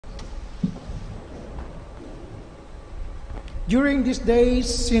During these days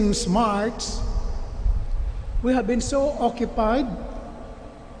since March, we have been so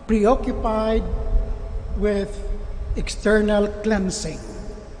preoccupied with external cleansing.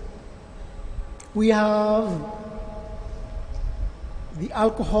 We have the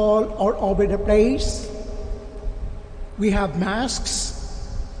alcohol all over the place. We have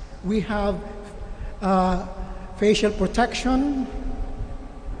masks. We have facial protection.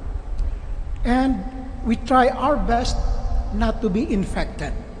 And we try our best not to be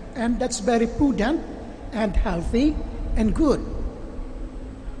infected. And that's very prudent and healthy and good.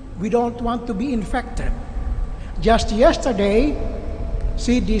 We don't want to be infected. Just yesterday,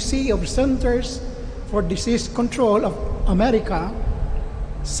 CDC of Centers for Disease Control of America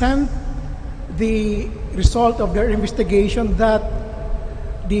sent the result of their investigation that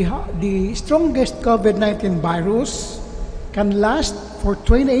the strongest COVID-19 virus can last for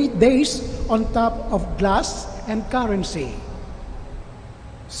 28 days on top of glass and currency.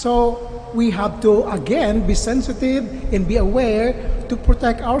 So we have to again be sensitive and be aware to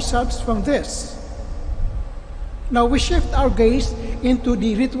protect ourselves from this. Now we shift our gaze into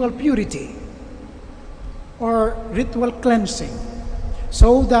the ritual purity or ritual cleansing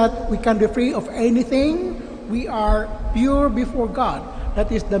so that we can be free of anything. We are pure before God.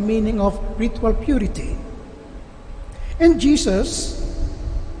 That is the meaning of ritual purity. And Jesus,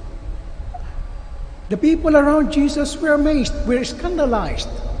 the people around Jesus were amazed, were scandalized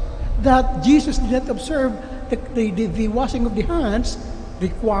that Jesus did not observe the washing of the hands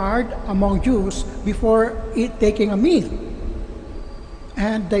required among Jews before taking a meal.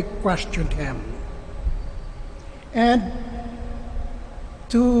 And they questioned him. And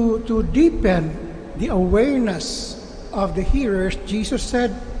to deepen the awareness of the hearers, Jesus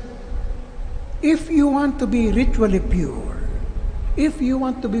said, if you want to be ritually pure, if you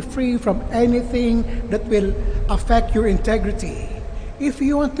want to be free from anything that will affect your integrity, if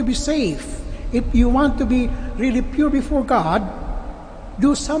you want to be safe, if you want to be really pure before God,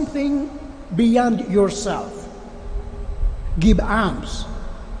 do something beyond yourself. Give alms,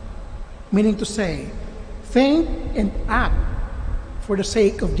 meaning to say, think and act for the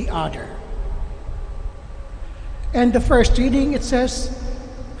sake of the other. And the first reading, it says,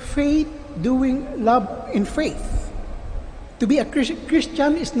 faith doing love in faith. To be a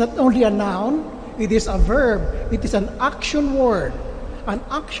Christian is not only a noun, it is a verb, it is an action word, an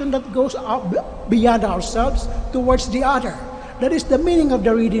action that goes out beyond ourselves towards the other. That is the meaning of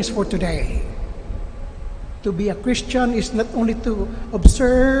the readings for today. To be a Christian is not only to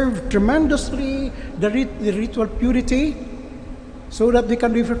observe tremendously the ritual purity so that we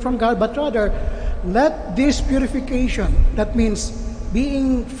can be free from God, but rather let this purification, that means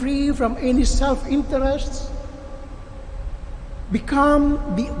being free from any self-interest,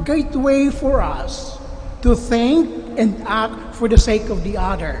 become the gateway for us to think and act for the sake of the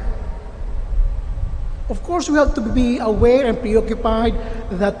other. Of course, we have to be aware and preoccupied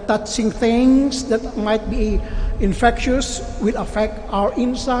that touching things that might be infectious will affect our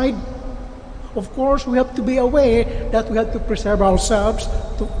inside. Of course, we have to be aware that we have to preserve ourselves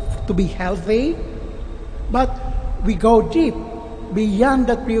to be healthy. But we go deep beyond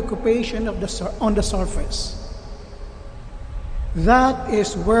that preoccupation on the surface. That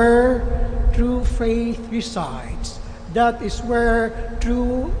is where true faith resides. That is where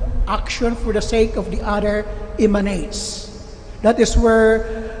true action for the sake of the other emanates. That is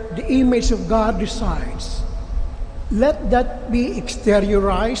where the image of God resides. Let that be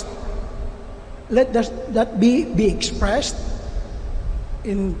exteriorized. Let that be expressed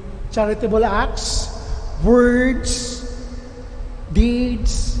in charitable acts, words,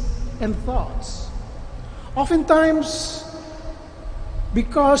 deeds, and thoughts. Oftentimes,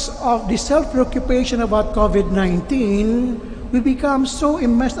 because of the self-preoccupation about COVID-19, we become so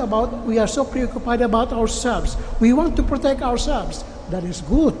immersed we are so preoccupied about ourselves. We want to protect ourselves. That is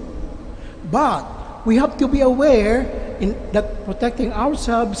good. But we have to be aware that protecting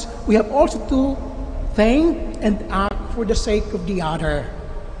ourselves, we have also to think and act for the sake of the other.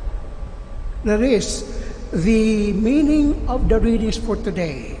 That is the meaning of the readings for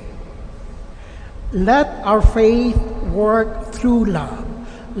today. Let our faith work through love.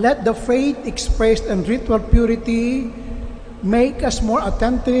 Let the faith expressed in ritual purity make us more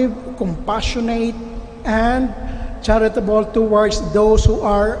attentive, compassionate, and charitable towards those who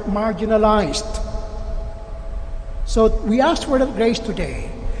are marginalized. So we ask for that grace today,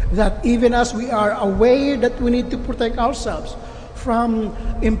 that even as we are aware that we need to protect ourselves from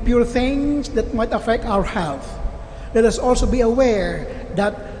impure things that might affect our health, let us also be aware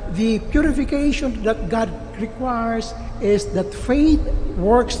that the purification that God requires is that faith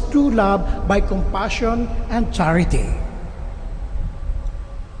works through love by compassion and charity.